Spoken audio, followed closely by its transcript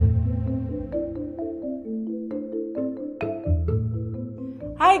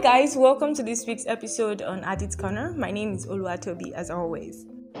Hi guys, welcome to this week's episode on Adit's Corner. My name is Oluwatobi as always.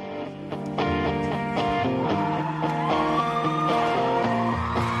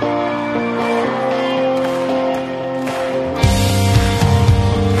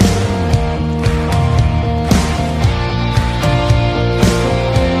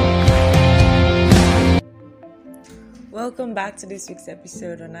 Welcome back to this week's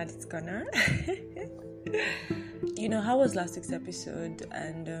episode on Adit's Corner. How was last week's episode,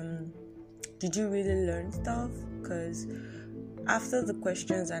 and did you really learn stuff? Because after the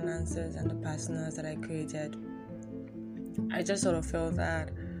questions and answers and the personals that I created, I just sort of felt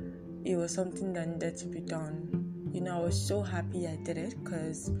that it was something that needed to be done. I was so happy I did it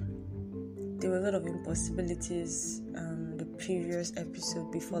because there were a lot of impossibilities. The previous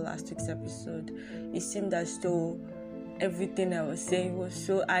episode before last week's episode, it seemed as though everything I was saying was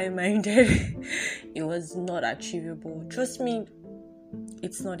so high-minded. It was not achievable. Trust me,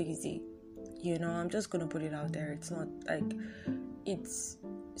 it's not easy. I'm just gonna put it out there. It's not like it's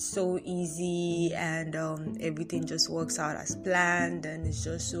so easy and everything just works out as planned and it's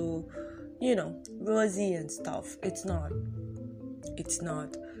just so rosy and stuff. It's not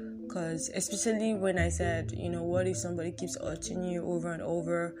because especially when I said, what if somebody keeps hurting you over and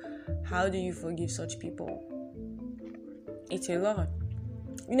over? How do you forgive such people? It's a lot.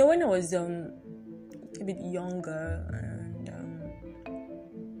 When I was a bit younger and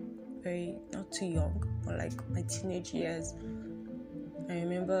very not too young, but like my teenage years, I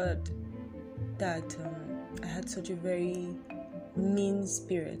remembered that I had such a very mean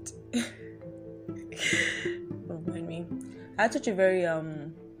spirit. Don't mind me. I had such a very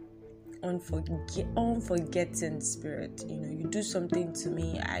unforgetting spirit. You do something to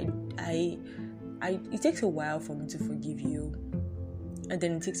me, it takes a while for me to forgive you, and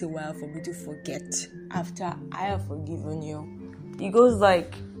then it takes a while for me to forget after I have forgiven you. It goes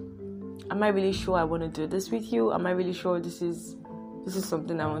like, am I really sure I want to do this with you? Am I really sure this is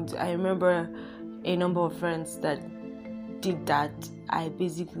something I want to? I remember a number of friends that did that. I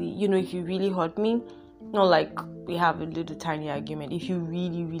basically, if you really hurt me, not like we have a little tiny argument. If you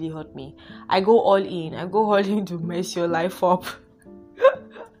really, really hurt me, I go all in. I go all in to mess your life up.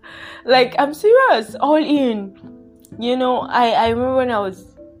 Like, I'm serious, all in. I remember when I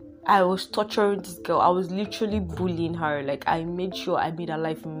was torturing this girl. I was literally bullying her. Like, I made sure I made her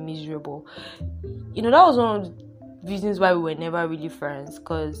life miserable. That was one of the reasons why we were never really friends,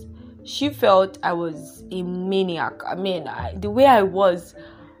 because she felt I was a maniac. I mean, the way I was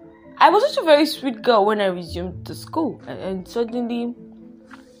such a very sweet girl when I resumed to school, and suddenly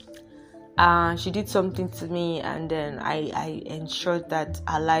she did something to me, and then I ensured that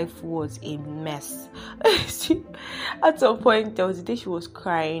her life was a mess. At some point, there was a day she was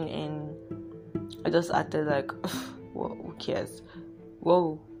crying, and I just acted like, well, who cares?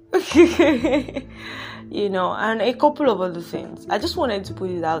 Whoa. And a couple of other things. I just wanted to put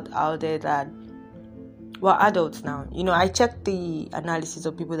it out there that we're adults now. I checked the analysis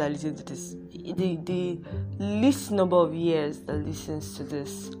of people that listen to this. The least number of years that listens to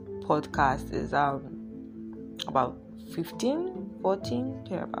this podcast is about 15, 14,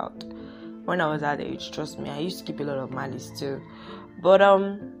 thereabout. When I was that age, trust me, I used to keep a lot of malice too. But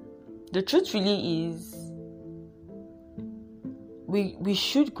the truth really is, we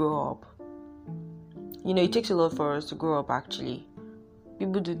should grow up. It takes a lot for us to grow up. Actually,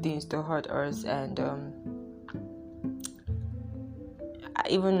 people do things to hurt us, and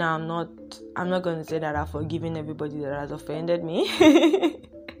even now, I'm not going to say that I've forgiven everybody that has offended me.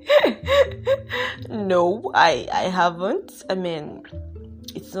 No, I haven't. I mean,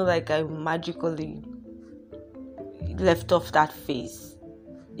 it's not like I magically left off that face.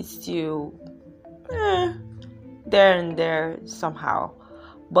 It's still there and there somehow.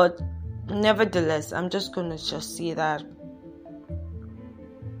 But nevertheless, I'm just gonna say that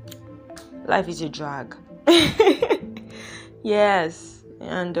life is a drag. Yes,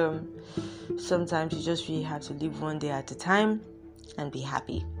 and sometimes you just really have to live one day at a time and be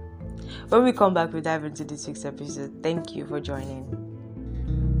happy. When we come back, we'll dive into this week's episode. Thank you for joining.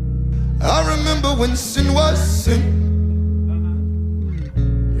 I remember when sin was sin.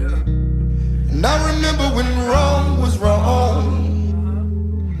 And I remember when wrong was wrong.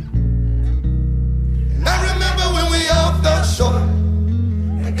 And I remember when we all fell short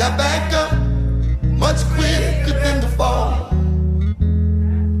and got back up much quicker than the fall.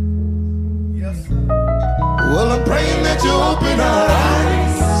 Well, I'm praying that you open our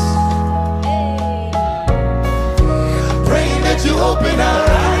eyes. Praying that you open our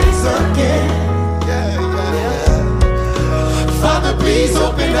eyes again. Father, please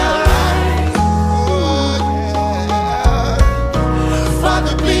open our eyes.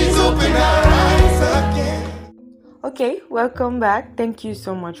 Father, please Okay, welcome back. Thank you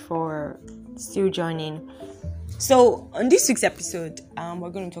so much for still joining. So on this week's episode, we're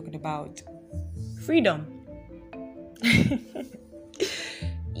going to be talking about freedom.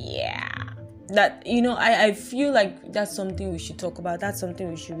 Yeah, that, I feel like that's something we should talk about. That's something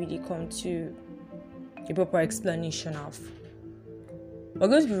we should really come to a proper explanation of. We're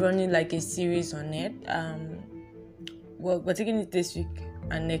going to be running like a series on it. We're taking it this week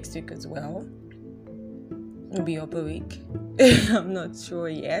and next week as well. Maybe up a week. I'm not sure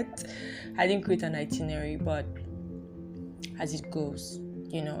yet. I didn't create an itinerary, but as it goes,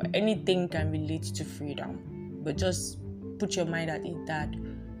 anything can relate to freedom. But just put your mind at it that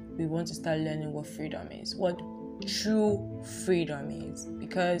we want to start learning what freedom is, what true freedom is.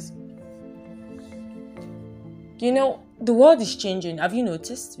 Because, the world is changing. Have you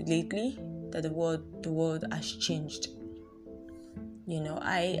noticed lately that the world has changed?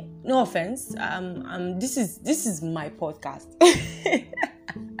 No offense. This is my podcast.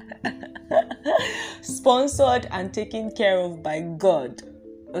 Sponsored and taken care of by God.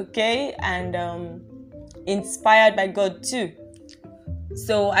 Okay? And inspired by God too.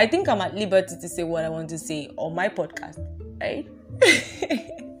 So I think I'm at liberty to say what I want to say on my podcast, right?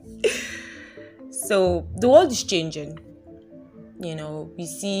 So the world is changing. We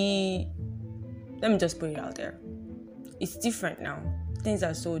see, let me just put it out there. It's different now. Things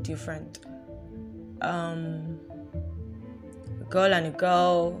are so different. A girl and a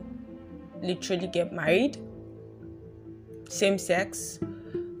girl literally get married. Same sex.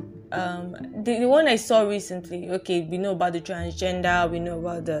 The one I saw recently, okay, we know about the transgender, we know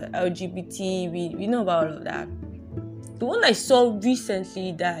about the LGBT, we know about all of that. The one I saw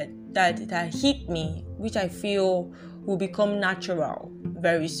recently that hit me, which I feel will become natural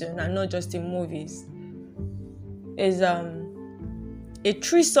very soon and not just in movies, is a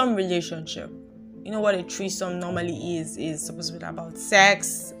threesome relationship. You know what a threesome normally is supposed to be about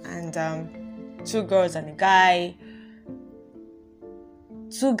sex and two girls and a guy,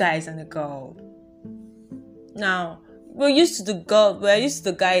 two guys and a girl. Now, we're used to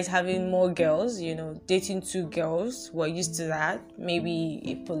the guys having more girls, dating two girls. We're used to that. Maybe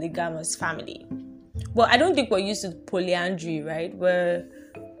a polygamous family. But I don't think we're used to polyandry, right? Where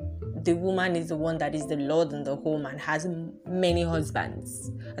the woman is the one that is the lord in the home and has many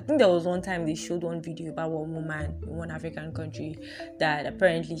husbands. I think there was one time they showed one video about one woman in one African country that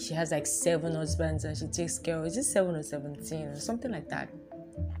apparently she has like 7 husbands and she takes care of, is it 7 or 17 or something like that?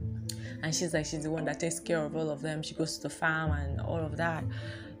 And she's the one that takes care of all of them. She goes to the farm and all of that.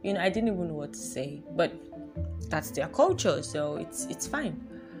 I didn't even know what to say, but that's their culture, so it's fine.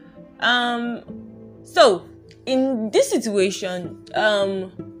 So in this situation,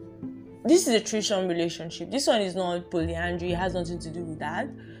 this is a threesome relationship. This one is not polyandry. It has nothing to do with that.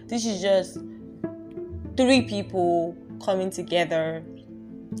 This is just 3 people coming together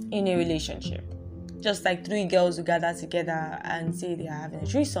in a relationship. Just like 3 girls who gather together and say they are having a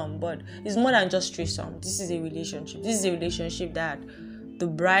threesome. But it's more than just threesome. This is a relationship. This is a relationship that the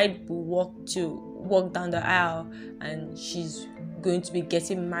bride will walk down the aisle and she's going to be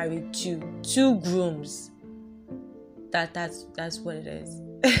getting married to 2 grooms. That's what it is.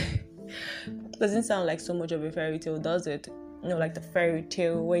 Doesn't sound like so much of a fairy tale, does it? Like the fairy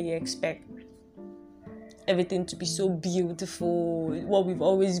tale where you expect everything to be so beautiful, what we've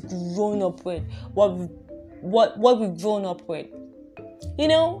always grown up with, what we've grown up with.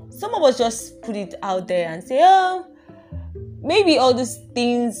 Some of us just put it out there and say, maybe all these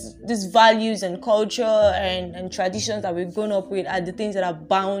things, these values and culture and traditions that we've grown up with are the things that have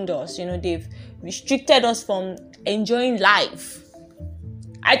bound us. They've restricted us from enjoying life.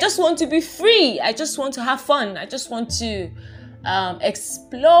 I just want to be free. I just want to have fun. I just want to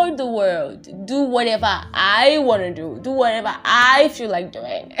explore the world, do whatever I want to do whatever I feel like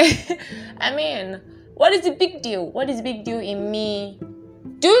doing. I mean, what is the big deal? What is the big deal in me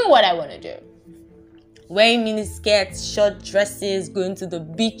doing what I want to do? Wearing mini skirts, short dresses, going to the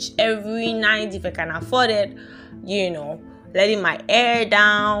beach every night if I can afford it, letting my hair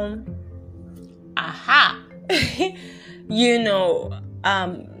down. Aha.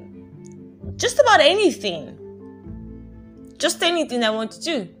 Just about anything. Just anything I want to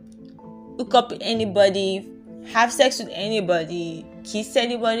do. Hook up with anybody, have sex with anybody, kiss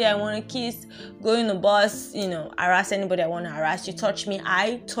anybody I want to kiss, go in the bus, harass anybody I want to harass. You touch me,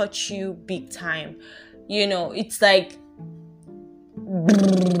 I touch you big time. It's like...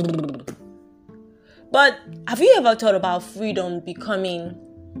 But have you ever thought about freedom becoming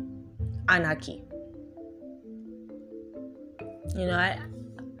anarchy?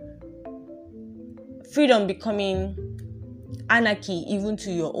 Freedom becoming anarchy even to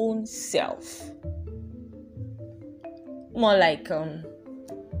your own self. more like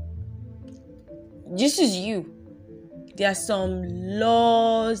this is you. There are some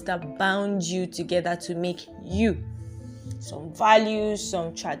laws that bound you together to make you. Some values,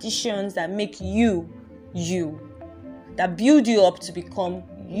 some traditions that make you, that build you up to become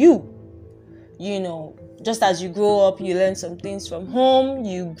you. You know, just as you grow up, you learn some things from home,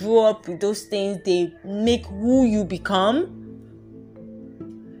 you grow up with those things, they make who you become.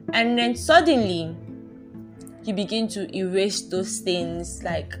 And then suddenly, you begin to erase those things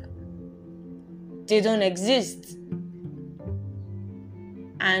like they don't exist.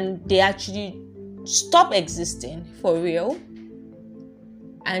 And they actually stop existing for real.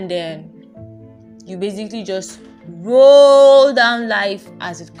 And then you basically just roll down life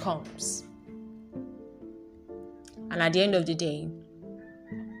as it comes. And at the end of the day,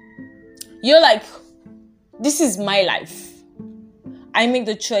 you're like, this is my life. I make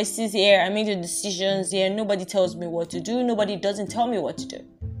the choices here. I make the decisions here. Nobody tells me what to do. Nobody doesn't tell me what to do.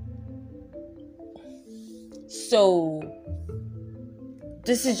 So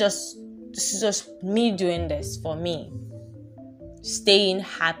this is just me doing this for me. Staying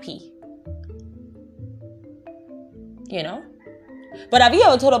happy. You know? But have you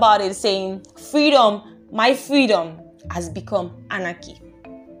ever thought about it saying freedom, my freedom has become anarchy,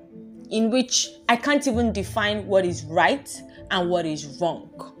 in which I can't even define what is right and what is wrong.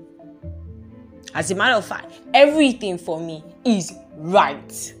 As a matter of fact, everything for me is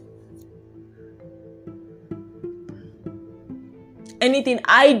right. Anything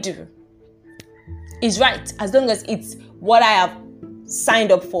I do is right as long as it's what I have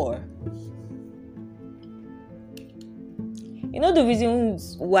signed up for. You know the reason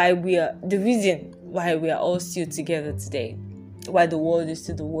why we are all still together today, why the world is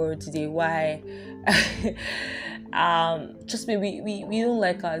still the world today, why just maybe we don't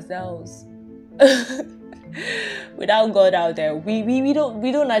like ourselves. Without God out there, we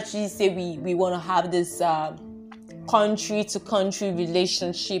don't actually say we want to have this country to country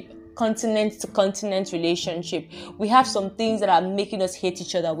relationship, continent to continent relationship. We have some things that are making us hate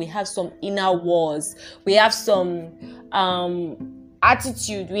each other. We have some inner wars. We have some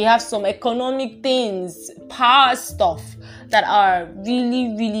attitude. We have some economic things, power stuff that are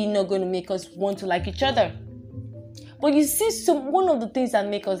really, really not going to make us want to like each other. But you see, one of the things that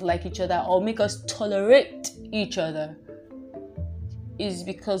make us like each other or make us tolerate each other is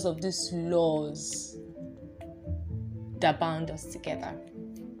because of these laws that bound us together.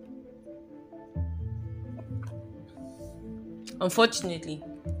 Unfortunately,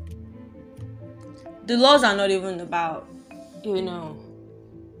 the laws are not even about, they're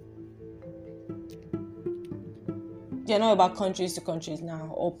not about countries to countries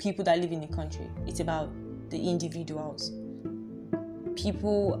now or people that live in a country. It's about the individuals.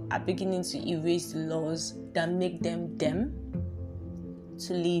 People are beginning to erase the laws that make them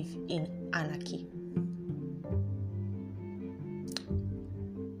to live in anarchy.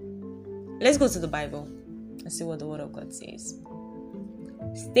 Let's go to the Bible and see what the Word of God says.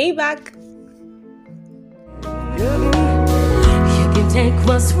 Stay back. You can take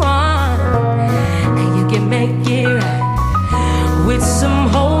what's wrong and you can make it right with some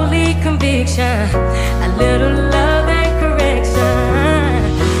holy conviction, a little love and correction.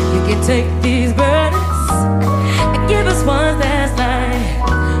 You can take these burdens and give us one last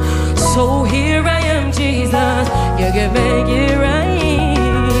night. So here I am, Jesus, you can make it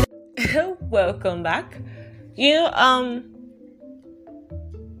right. Welcome back.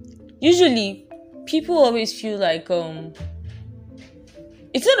 Usually people always feel like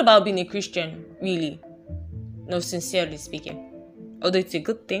it's not about being a Christian, really. No, sincerely speaking. Although it's a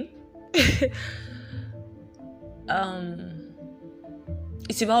good thing.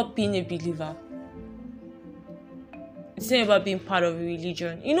 It's about being a believer. It's not about being part of a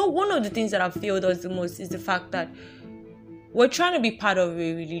religion. One of the things that have failed us the most is the fact that we're trying to be part of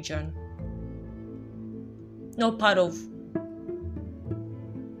a religion, not part of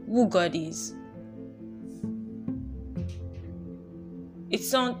who God is.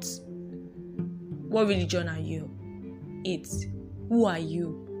 It's not what religion are you? It's who are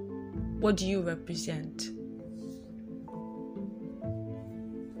you? What do you represent?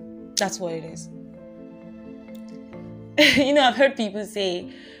 That's what it is. I've heard people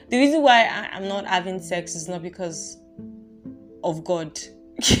say the reason why I'm not having sex is not because of God.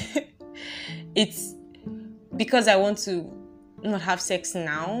 It's because I want to not have sex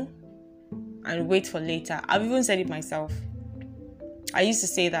now and wait for later. I've even said it myself. I used to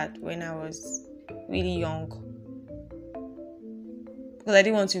say that when I was really young because I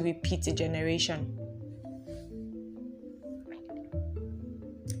didn't want to repeat a generation.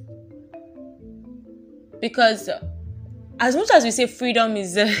 Because as much as we say freedom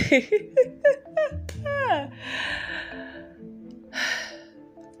is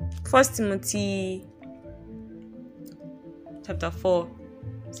First Timothy chapter 4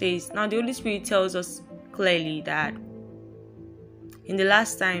 says, now the Holy Spirit tells us clearly that in the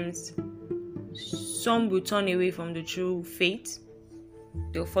last times some will turn away from the true faith.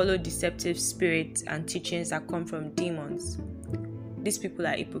 They'll follow deceptive spirits and teachings that come from demons. These people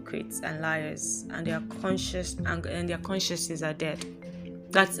are hypocrites and liars, and their consciences are dead.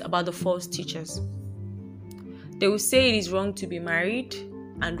 That's about the false teachers. They will say it is wrong to be married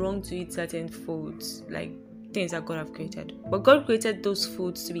and wrong to eat certain foods, like things that God have created. But God created those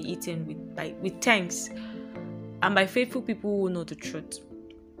foods to be eaten with thanks, and by faithful people who know the truth.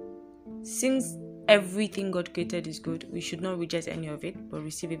 Since everything God created is good, we should not reject any of it, but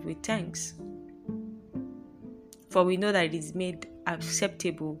receive it with thanks. For we know that it is made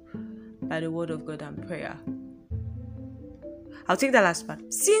acceptable by the word of God and prayer. I'll take that last part.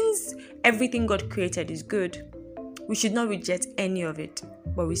 Since everything God created is good, we should not reject any of it,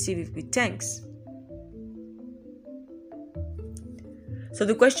 but receive it with thanks. So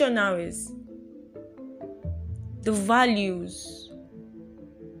the question now is, the values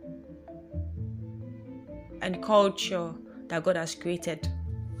and culture that God has created,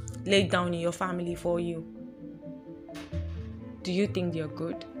 laid down in your family for you, do you think they're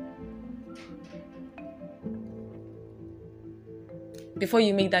good? Before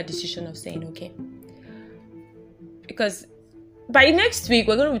you make that decision of saying, okay. Because by next week,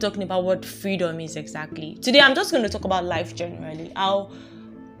 we're going to be talking about what freedom is exactly. Today, I'm just going to talk about life generally. How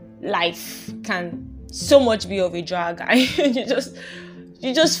life can so much be of a drag.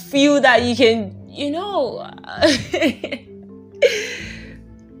 You just feel that you can,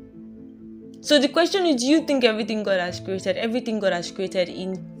 So the question is, do you think everything God has created in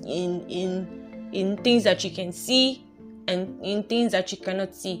things that you can see and in things that you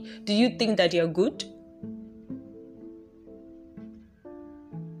cannot see, do you think that they are good?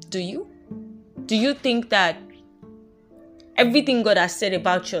 Do you? Do you think that everything God has said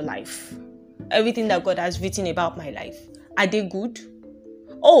about your life, everything that God has written about my life, are they good?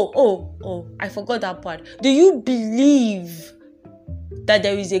 Oh, I forgot that part. Do you believe that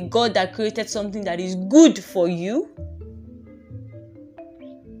there is a God that created something that is good for you?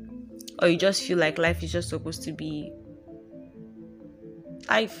 Or you just feel like life is just supposed to be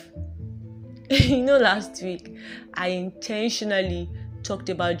life? Last week, I intentionally talked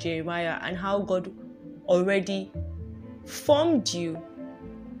about Jeremiah and how God already formed you.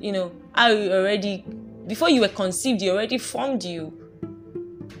 Before you were conceived, He already formed you.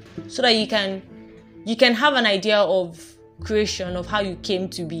 So that you can have an idea of creation, of how you came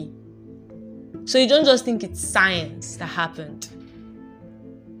to be. So you don't just think it's science that happened.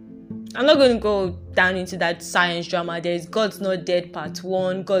 I'm not going to go down into that science drama. There's God's Not Dead Part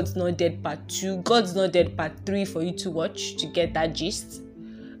 1, God's Not Dead Part 2, God's Not Dead Part 3 for you to watch to get that gist.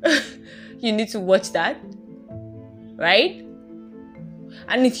 You need to watch that. Right?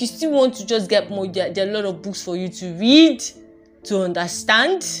 And if you still want to just get more, there are a lot of books for you to read to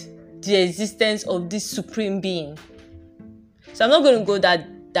understand the existence of this supreme being. So I'm not going to go that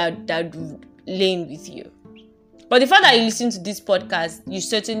lane with you. But the fact that you listen to this podcast, you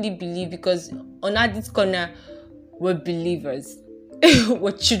certainly believe, because on this corner, we're believers.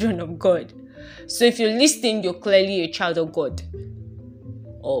 We're children of God. So if you're listening, you're clearly a child of God.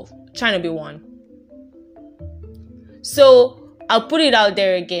 Or trying to be one. So I'll put it out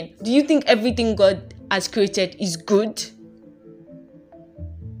there again. Do you think everything God has created is good?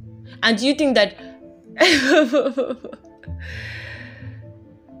 And do you think that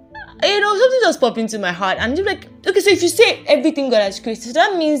something just popped into my heart, and you're like, okay, so if you say everything God has created,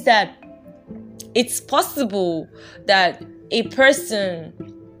 that means that it's possible that a person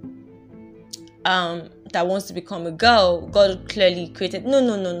that wants to become a girl, God clearly created.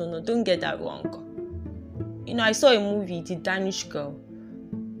 No, don't get that wrong. I saw a movie, The Danish Girl.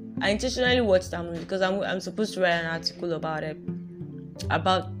 I intentionally watched that movie because I'm supposed to write an article about it,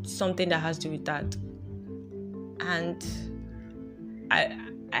 about something that has to do with that. And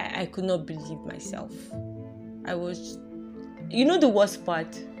I could not believe myself. I was, the worst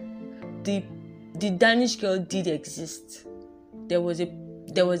part, the Danish girl did exist. There was a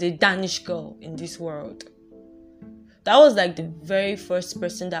Danish girl in this world. That was like the very first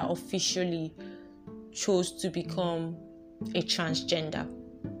person that officially chose to become a transgender.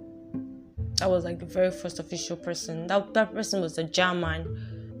 That was like the very first official person. That person was a German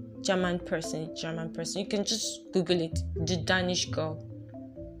person. You can just Google it, the Danish girl.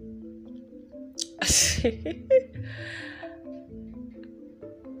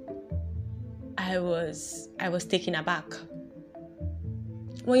 I was taken aback.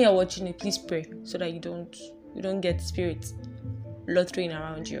 when you're watching it, please pray so that you don't get spirits loitering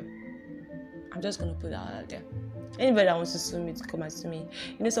around you. I'm just gonna put that out there. Anybody that wants to sue me, to come and sue me.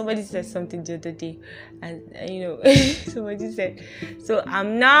 Somebody said something the other day, and somebody said, so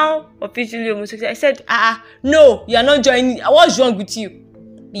I'm now officially homosexual. I said, no, you are not joining. What's wrong with you?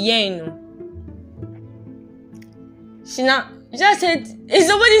 Yeah, she just said, if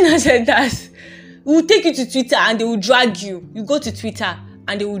somebody now said that, we'll take you to Twitter and they will drag you. You go to Twitter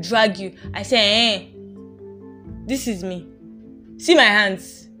and they will drag you. I said, this is me. See my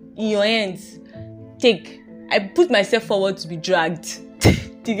hands in your hands. Take. I put myself forward to be dragged.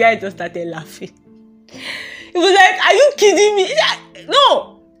 The guy just started laughing. He was like, are you kidding me?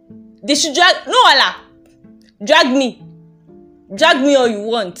 No. They should drag. No, Allah. Drag me. Drag me all you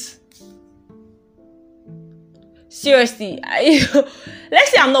want. Seriously.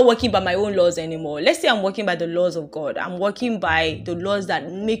 Let's say I'm not working by my own laws anymore. Let's say I'm working by the laws of God. I'm working by the laws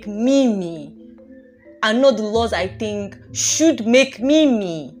that make me me. And not the laws I think should make me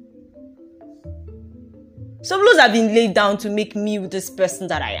me. Some laws have been laid down to make me with this person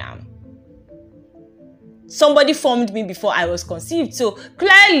that I am. Somebody formed me before I was conceived. So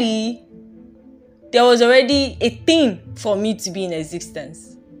clearly, there was already a thing for me to be in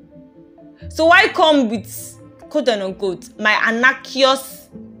existence. So why come with, quote unquote, my anarchous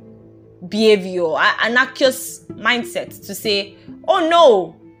behavior, anarchous mindset to say, oh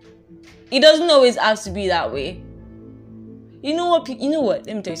no, it doesn't always have to be that way. You know what?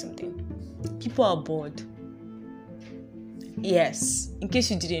 Let me tell you something. People are bored. Yes, in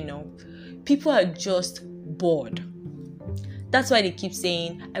case you didn't know, people are just bored. That's why they keep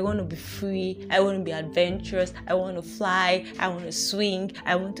saying, I want to be free, I want to be adventurous, I want to fly, I want to swing,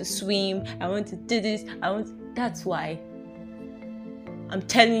 I want to swim, I want to do this, That's why. I'm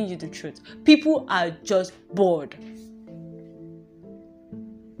telling you the truth. People are just bored.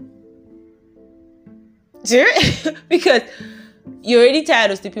 Because you're already tired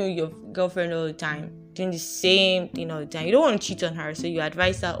of sleeping with your girlfriend all the time, doing the same thing all the time. You don't want to cheat on her, so you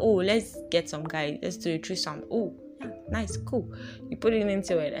advise her, oh, let's get some guy, let's do a threesome. Oh, yeah, nice, cool. You put it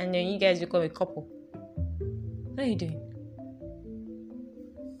into it, and then you guys become a couple. What are you doing?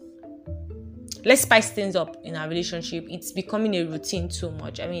 Let's spice things up in our relationship. It's becoming a routine too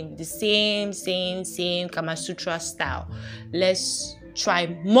much. I mean, the same Kama Sutra style. Let's try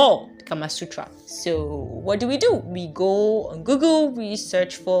more Kama Sutra. So what do? We go on Google, we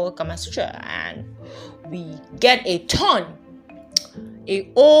search for Kama Sutra, and we get a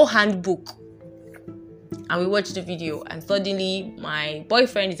whole handbook, and we watch the video, and suddenly my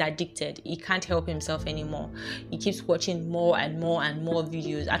boyfriend is addicted. He can't help himself anymore. He keeps watching more and more and more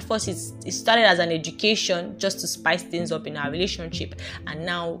videos. At first it started as an education just to spice things up in our relationship, and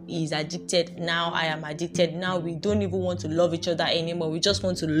now he's addicted. Now I am addicted. Now we don't even want to love each other anymore. We just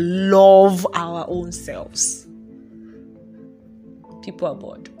want to love our own selves. People are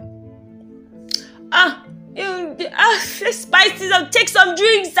bored. Let's spice this up. Take some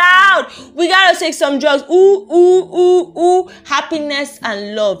drinks out. We gotta take some drugs. Ooh. Happiness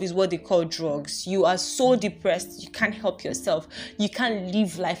and love is what they call drugs. You are so depressed, you can't help yourself. You can't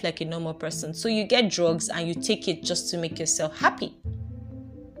live life like a normal person. So you get drugs and you take it just to make yourself happy.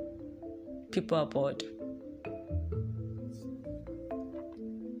 People are bored.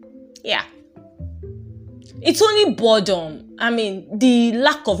 Yeah. It's only boredom. I mean, the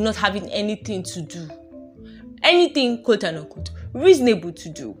lack of not having anything to do. Anything, quote unquote, reasonable to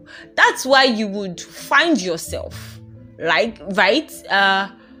do. That's why you would find yourself,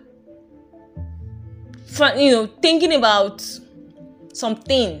 thinking about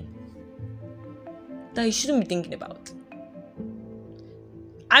something that you shouldn't be thinking about.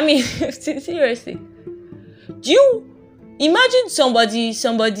 I mean, seriously. Do you imagine somebody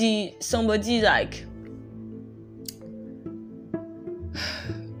like,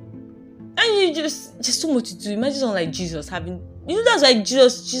 and you just so much to do. Imagine someone like Jesus having, that's why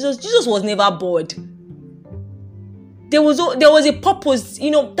Jesus was never bored. There was a purpose,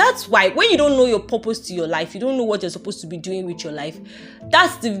 that's why when you don't know your purpose to your life, you don't know what you're supposed to be doing with your life,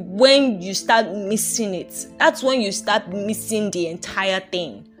 that's when you start missing it. That's when you start missing the entire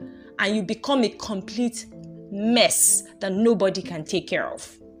thing, and you become a complete mess that nobody can take care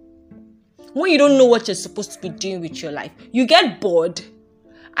of. When you don't know what you're supposed to be doing with your life, you get bored.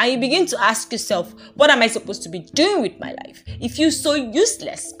 And you begin to ask yourself, what am I supposed to be doing with my life? If you're so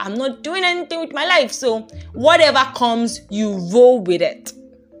useless, I'm not doing anything with my life. So whatever comes, you roll with it.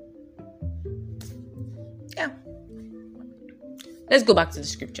 Yeah. Let's go back to the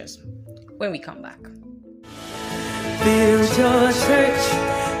scriptures when we come back. Build your church,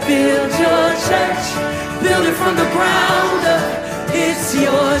 build it from the ground up. It's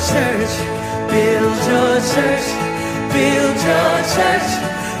your church. Build your church. Build your church.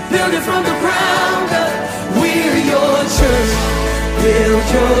 Build it from the ground up. We're your church. Build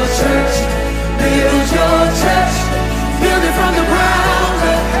your church. Build your church. Build it from the ground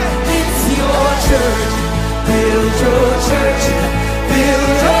up. It's your church. Build your church.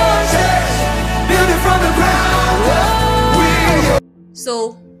 Build your church. Build it from the ground up. We're your.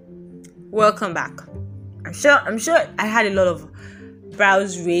 So, welcome back. I'm sure I had a lot of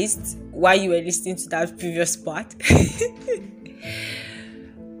brows raised while you were listening to that previous part.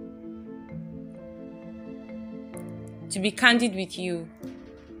 To be candid with you,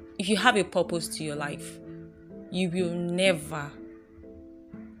 if you have a purpose to your life, you will never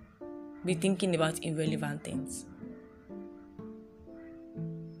be thinking about irrelevant things.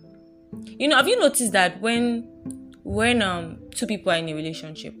 You know, have you noticed that when two people are in a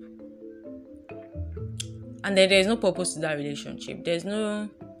relationship and then there's no purpose to that relationship, there's no,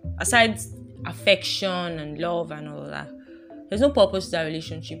 aside affection and love and all that, there's no purpose to that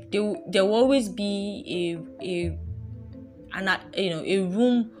relationship, there will always be a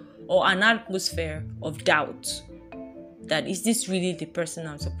room or an atmosphere of doubt that, is this really the person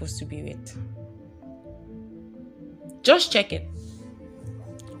I'm supposed to be with? Just check it.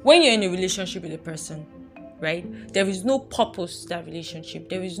 When you're in a relationship with a person, right, there is no purpose to that relationship.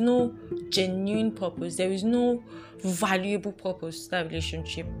 There is no genuine purpose. There is no valuable purpose to that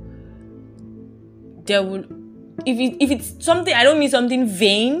relationship. There will, if it's something, I don't mean something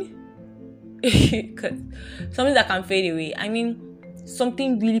vain, because something that can fade away. I mean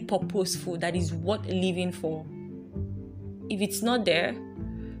something really purposeful that is worth living for. If it's not there,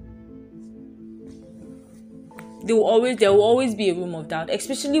 there will always be a room of doubt,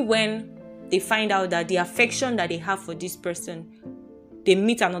 especially when they find out that the affection that they have for this person, they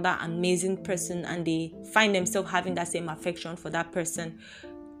meet another amazing person and they find themselves having that same affection for that person.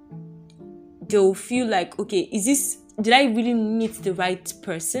 They'll feel like, okay, did I really meet the right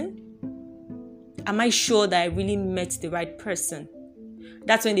person? Am I sure that I really met the right person?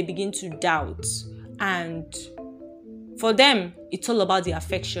 That's when they begin to doubt. And for them, it's all about the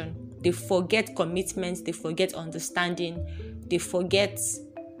affection. They forget commitment, they forget understanding, they forget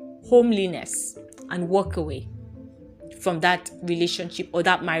homeliness and walk away from that relationship or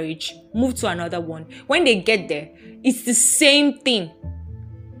that marriage, move to another one. When they get there, it's the same thing.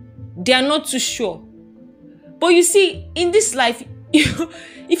 They are not too sure. But you see, in this life,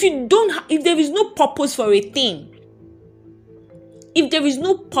 if there is no purpose for a thing, it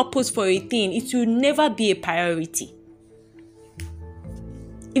will never be a priority.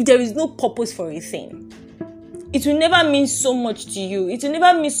 If there is no purpose for a thing, it will never mean so much to you. It will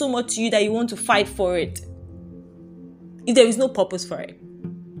never mean so much to you that you want to fight for it. If there is no purpose for it.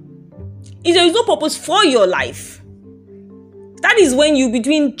 If there is no purpose for your life, that is when you be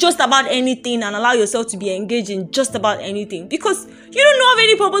doing just about anything and allow yourself to be engaged in just about anything. Because you don't have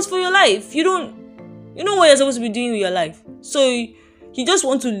any purpose for your life. You know what you're supposed to be doing with your life. So you just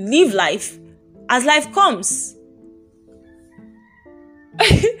want to live life as life comes.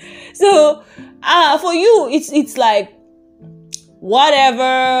 So for you, it's like,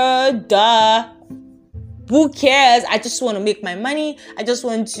 whatever, duh, who cares? I just want to make my money. I just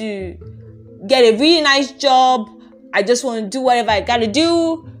want to get a really nice job. I just want to do whatever I gotta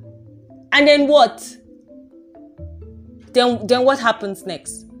do. And then what? Then what happens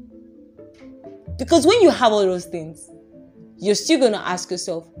next? Because when you have all those things, you're still going to ask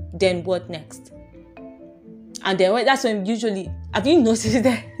yourself, then what next? And then that's when usually, have you noticed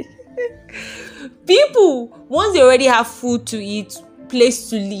that? People, once they already have food to eat, place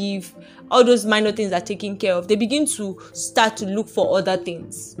to live, all those minor things are taken care of, they begin to start to look for other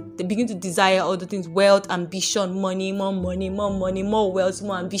things. They begin to desire other things, wealth, ambition, money, more wealth,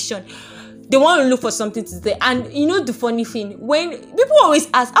 more ambition. They want to look for something to say. And you know the funny thing, when people always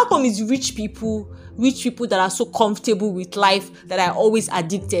ask, how come it's rich people that are so comfortable with life that are always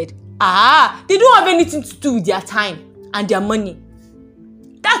addicted? They don't have anything to do with their time and their money.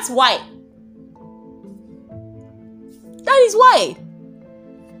 That's why. That is why.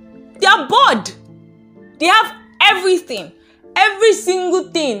 They are bored. They have everything. Every single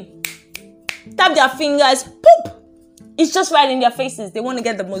thing. Tap their fingers. Poop. It's just right in their faces. They want to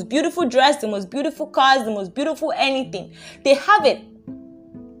get the most beautiful dress, the most beautiful cars, the most beautiful anything. They have it.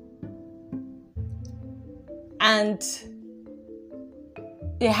 And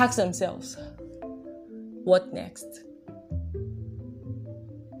they ask themselves, what next?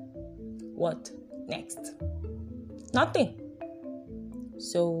 What next? Nothing.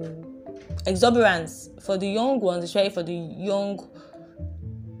 So, exuberance for the young ones, especially for the young,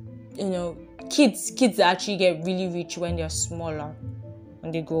 kids actually get really rich when they're smaller,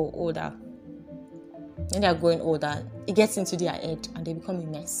 when they grow older. When they're growing older, it gets into their head and they become a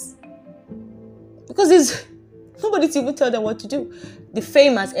mess. Because there's nobody to even tell them what to do. The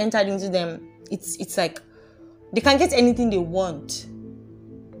fame has entered into them. It's like they can get anything they want.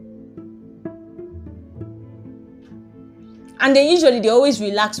 And then usually they always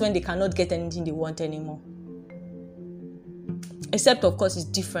relax when they cannot get anything they want anymore. Except, of course, it's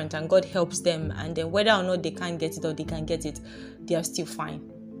different and God helps them. And then whether or not they can't get it or they can get it, they are still fine.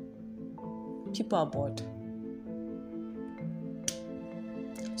 People are bored.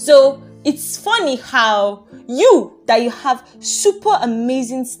 So it's funny how you have super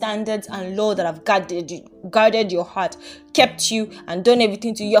amazing standards and law that have guarded your heart, kept you and done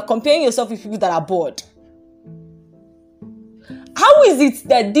everything to you. You're comparing yourself with people that are bored. How is it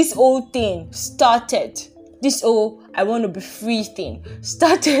that this whole thing started? This whole I want to be free thing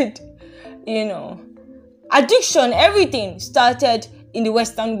started, addiction, everything started in the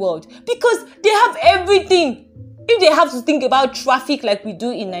Western world because they have everything. If they have to think about traffic like we do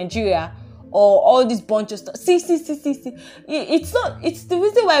in Nigeria or all this bunch of stuff, see. It's the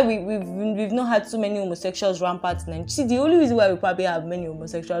reason why we've not had so many homosexuals rampant in Nigeria. See, the only reason why we probably have many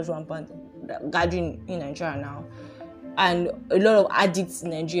homosexuals rampant gathering in Nigeria now and a lot of addicts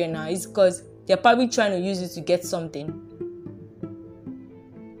in Nigeria now is because they're probably trying to use it to get something.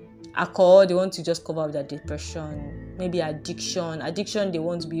 Alcohol, they want to just cover up their depression. Maybe addiction, they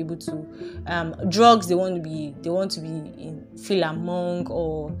want to be able to. Drugs, they want to be feel among,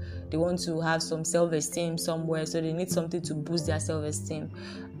 or they want to have some self-esteem somewhere, so they need something to boost their self-esteem.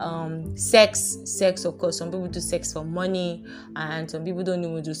 Sex, of course. Some people do sex for money, and some people don't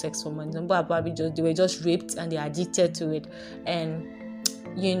even do sex for money. Some people are probably they were just raped and they're addicted to it, and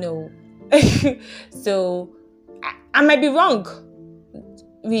so I might be wrong.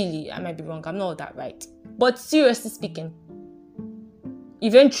 Really, I might be wrong. I'm not that right. But seriously speaking,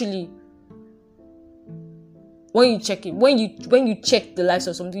 eventually, when you check the lives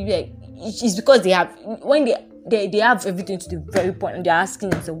of something, like it's because they have they have everything to the very point, and they're asking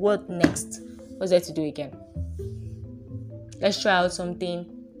themselves, what next? What's there to do again? Let's try out something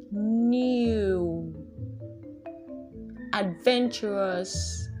new,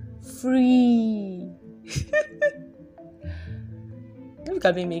 adventurous, free. Look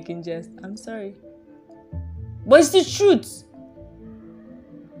at me making jest. I'm sorry. But it's the truth.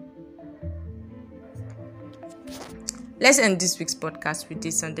 Let's end this week's podcast with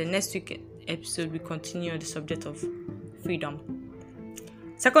this, and the next week episode we continue on the subject of freedom.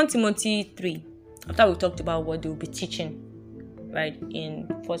 2 Timothy 3. After we talked about what they will be teaching, right, in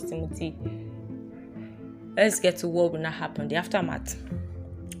 1 Timothy, let's get to what will not happen, the aftermath.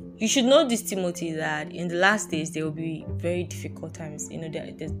 You should know this, Timothy, that in the last days there will be very difficult times.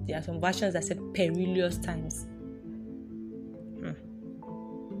 There are some versions that said perilous times.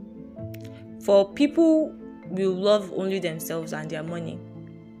 For people will love only themselves and their money.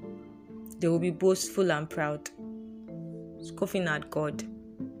 They will be boastful and proud, scoffing at God,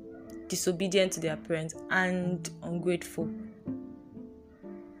 disobedient to their parents, and ungrateful.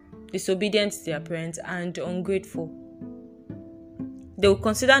 Disobedient to their parents and ungrateful. They will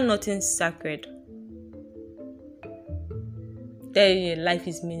consider nothing sacred. Life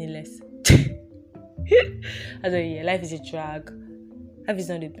is meaningless. Life is a drag. Life is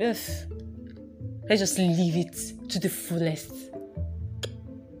not the best. Let's just live it to the fullest.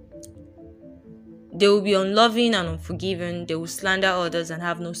 They will be unloving and unforgiving. They will slander others and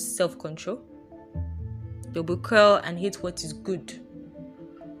have no self-control. They will be cruel and hate what is good.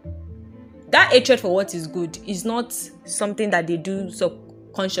 That hatred for what is good is not something that they do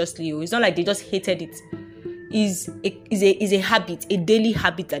subconsciously. It's not like they just hated it. It's a habit, a daily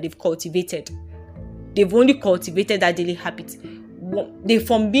habit that they've cultivated. They've only cultivated that daily habit.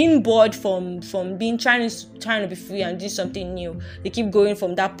 From being bored, from being trying to be free and do something new, they keep going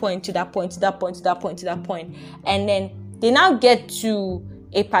from that point to that point to that point to that point to that point, and then they now get to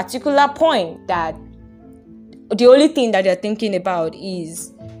a particular point that the only thing that they're thinking about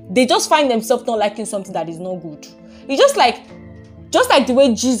is they just find themselves not liking something that is not good. It's just like the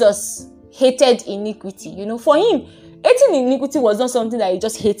way Jesus hated iniquity. For him, hating iniquity was not something that he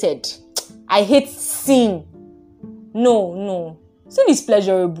just hated. I hate sin. No. Sin is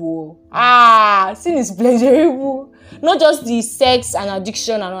pleasurable. Sin is pleasurable. Not just the sex and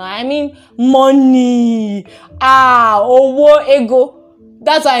addiction and all. I mean money. Ego.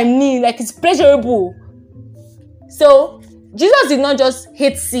 That's what I mean. Like, it's pleasurable. So Jesus did not just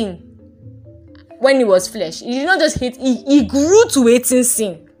hate sin when he was flesh. He did not just hate. He grew to hating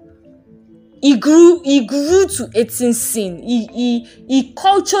sin. he grew to 18 sin. He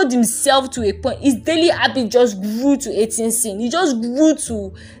cultured himself to a point. His daily habit just grew to 18 sin. He just grew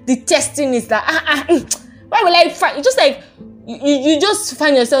to detesting it. That why will I find? It's just like you just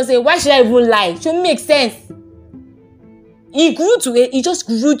find yourself saying, why should I even lie? It should make sense. He just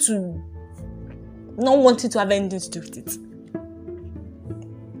grew to not wanting to have anything to do with it.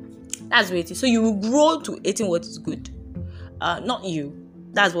 That's what it is. So you will grow to hating what is good. Not you.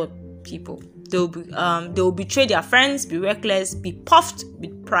 That's what people. They will betray their friends, be reckless, be puffed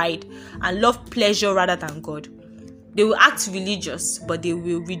with pride, and love pleasure rather than God. They will act religious, but they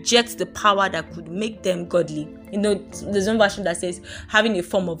will reject the power that could make them godly. You know, there's one version that says having a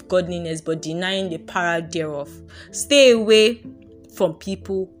form of godliness but denying the power thereof. Stay away from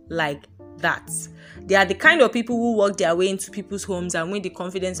people like that. They are the kind of people who walk their way into people's homes and win the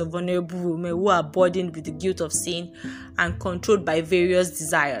confidence of vulnerable women who are burdened with the guilt of sin and controlled by various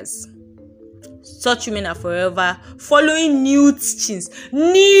desires. Such women are forever following new teachings,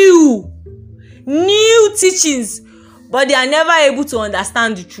 but they are never able to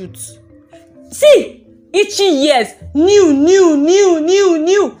understand the truth. See, each year, new,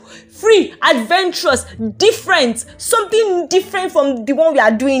 free, adventurous, different, something different from the one we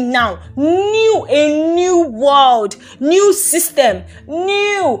are doing now. A new world, new system,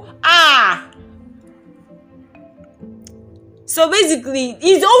 So basically,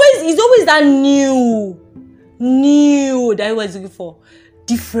 it's always that new that I was looking for,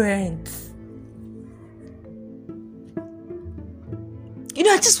 different. You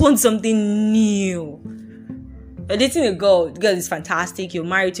know, I just want something new. You're dating a girl, the girl is fantastic, you're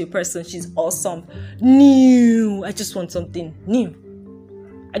married to a person, she's awesome. New. I just want something new.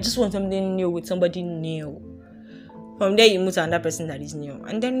 I just want something new with somebody new. From there, you move to another person that is new.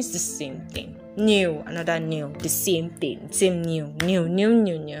 And then it's the same thing. New, another new, the same thing. Same new.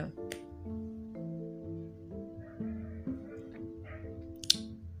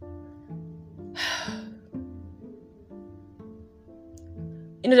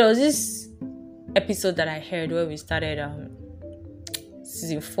 You know, there was this episode that I heard where we started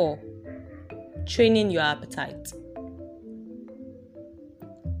season 4, training your appetite.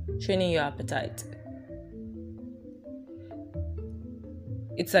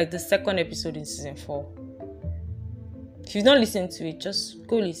 It's like the second episode in season 4. If you've not listened to it, just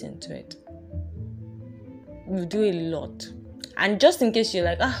go listen to it. We do a lot. And just in case you're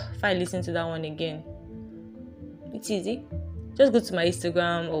like, if I listen to that one again, it's easy. Just go to my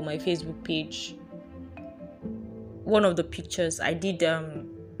Instagram or my Facebook page. One of the pictures I did, I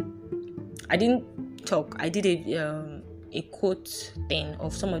didn't talk. I did a quote thing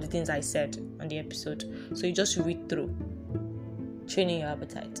of some of the things I said on the episode. So you just read through. Training your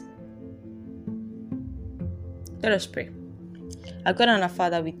appetite. Let us pray. Our God and our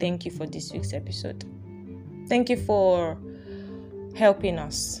Father, we thank you for this week's episode. Thank you for helping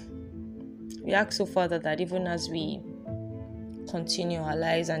us. We ask, Father, that even as we continue our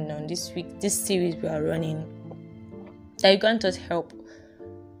lives and on this series we are running, that you grant us help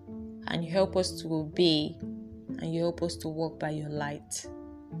and you help us to obey and you help us to walk by your light.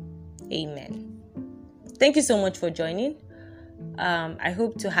 Amen. Thank you so much for joining. I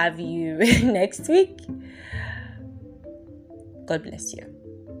hope to have you next week. God bless you.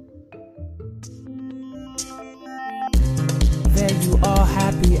 There you are,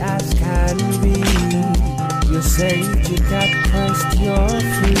 happy as can be. You're saved, you got Christ, you're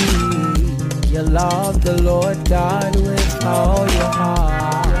free. You love the Lord God with all your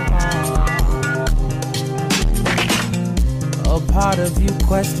heart. A part of you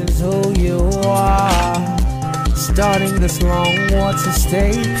questions who you are. Starting this long war to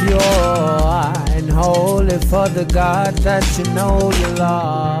stay pure and holy for the God that you know you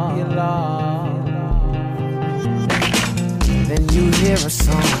love. Then you hear a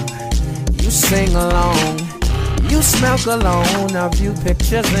song, you sing along, you smell cologne, a few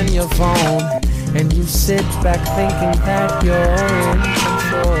pictures in your phone, and you sit back thinking that you're in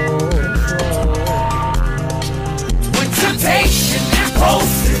control. When temptation and